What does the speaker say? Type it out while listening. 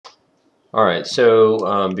All right,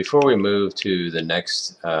 so before we move to the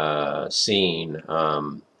next scene,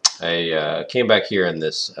 I came back here in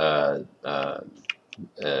this starter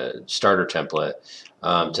template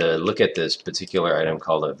to look at this particular item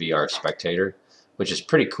called a VR spectator, which is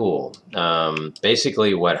pretty cool.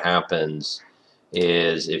 Basically, what happens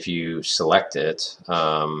is if you select it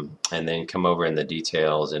and then come over in the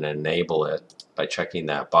details and enable it by checking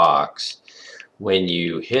that box, when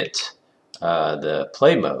you hit the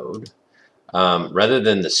play mode, rather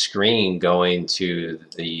than the screen going to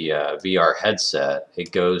the VR headset,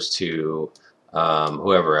 it goes to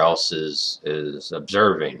whoever else is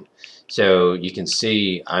observing. So you can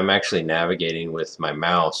see I'm actually navigating with my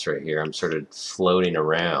mouse right here. I'm sort of floating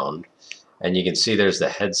around, and you can see there's the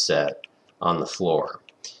headset on the floor.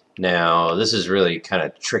 Now, this is really kind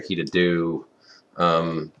of tricky to do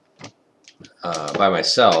um, by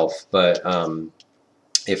myself, but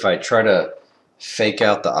if I try to fake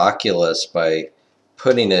out the Oculus by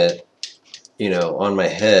putting it, on my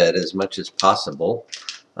head as much as possible,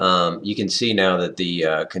 you can see now that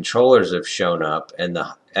the controllers have shown up and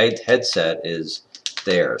the headset is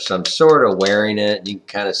there. So I'm sort of wearing it. You can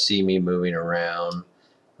kind of see me moving around.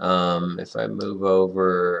 If I move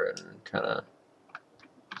over and kind of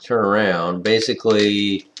turn around,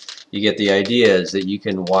 basically you get the idea is that you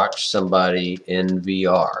can watch somebody in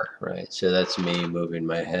VR, right? So that's me moving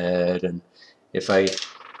my head, and if I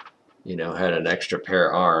had an extra pair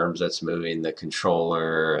of arms, that's moving the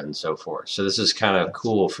controller and so forth. So this is kind of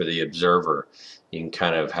cool for the observer. You can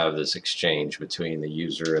kind of have this exchange between the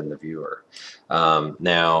user and the viewer.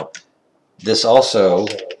 Now, this also,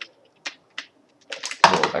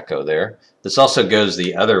 a little echo there, this also goes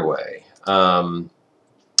the other way. And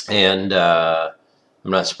I'm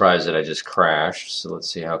not surprised that I just crashed, so let's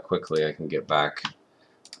see how quickly I can get back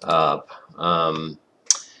up.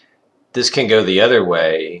 This can go the other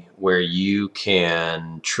way, where you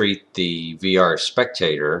can treat the VR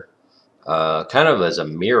spectator kind of as a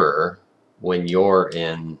mirror when you're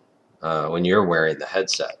wearing the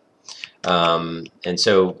headset. And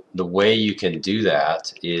so the way you can do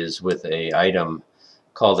that is with a item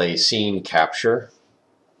called a scene capture.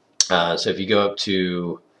 So if you go up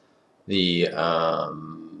to the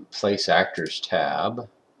Place Actors tab,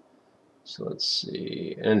 so let's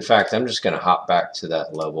see. And in fact, I'm just going to hop back to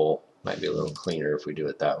that level. Might be a little cleaner if we do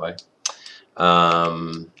it that way.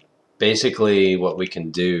 Basically, what we can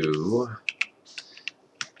do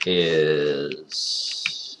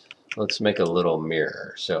is, let's make a little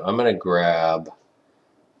mirror. So I'm going to grab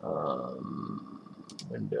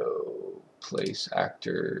Window, Place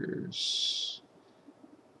Actors,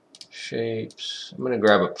 Shapes. I'm going to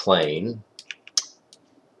grab a plane,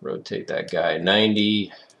 rotate that guy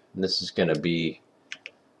 90, and this is going to be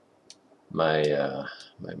my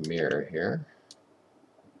my mirror here.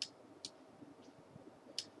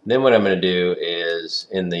 Then what I'm going to do is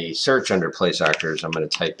in the search under Place Actors, I'm going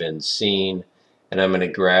to type in Scene, and I'm going to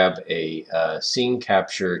grab a Scene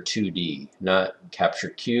Capture 2D, not Capture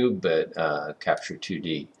Cube, but Capture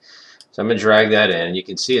 2D. So I'm going to drag that in. You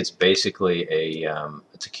can see it's basically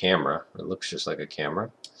it's a camera. It looks just like a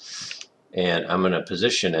camera. And I'm going to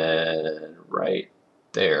position it right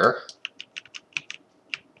there.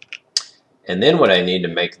 And then what I need to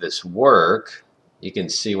make this work, you can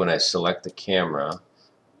see when I select the camera,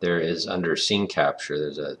 there is under scene capture,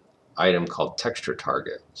 there's an item called texture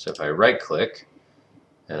target. So if I right click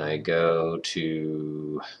and I go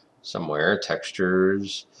to somewhere,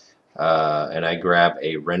 textures, and I grab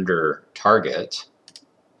a render target,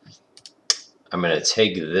 I'm going to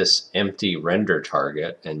take this empty render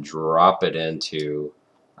target and drop it into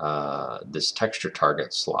this texture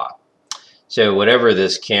target slot. So whatever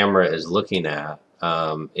this camera is looking at,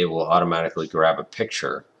 it will automatically grab a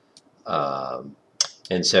picture.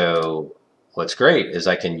 And so what's great is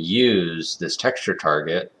I can use this texture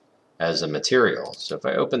target as a material. So if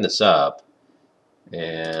I open this up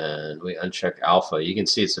and we uncheck alpha, you can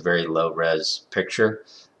see it's a very low res picture.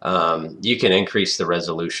 You can increase the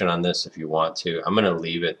resolution on this if you want to. I'm going to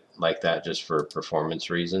leave it like that just for performance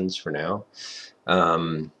reasons for now.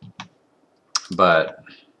 But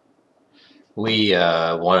we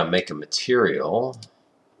want to make a material,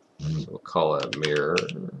 so we'll call it a mirror,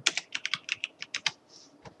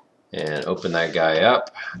 and open that guy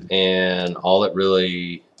up, and all it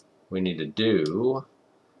really we need to do,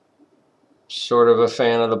 sort of a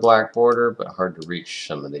fan of the black border, but hard to reach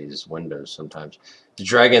some of these windows sometimes, to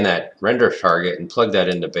drag in that render target and plug that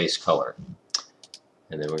into base color.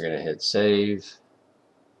 And then we're going to hit save.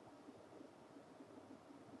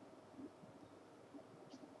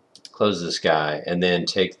 Close this guy, and then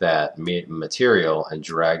take that material and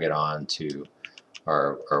drag it on to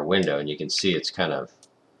our window, and you can see it's kind of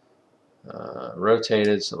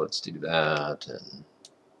rotated. So let's do that. And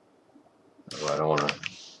I don't want to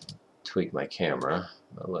tweak my camera,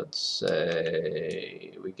 but let's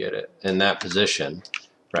say we get it in that position,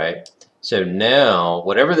 right? So now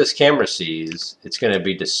whatever this camera sees, it's going to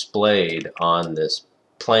be displayed on this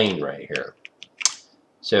plane right here.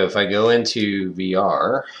 So if I go into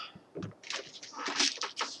VR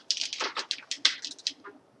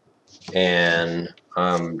and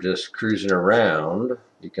I'm just cruising around,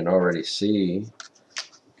 you can already see,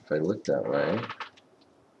 if I look that way,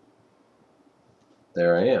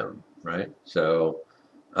 there I am, right? So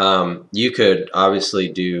you could obviously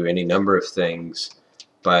do any number of things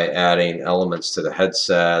by adding elements to the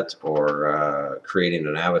headset or creating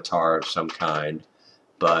an avatar of some kind.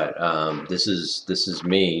 But this is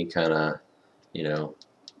me kind of, you know,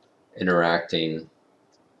 interacting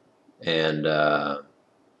and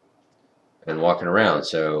walking around.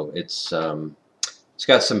 So it's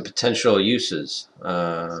got some potential uses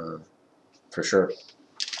for sure.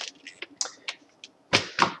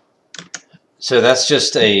 So that's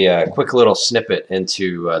just a quick little snippet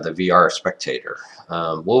into the VR spectator.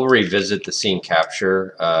 We'll revisit the scene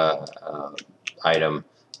capture item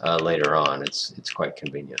later on. It's quite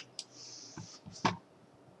convenient.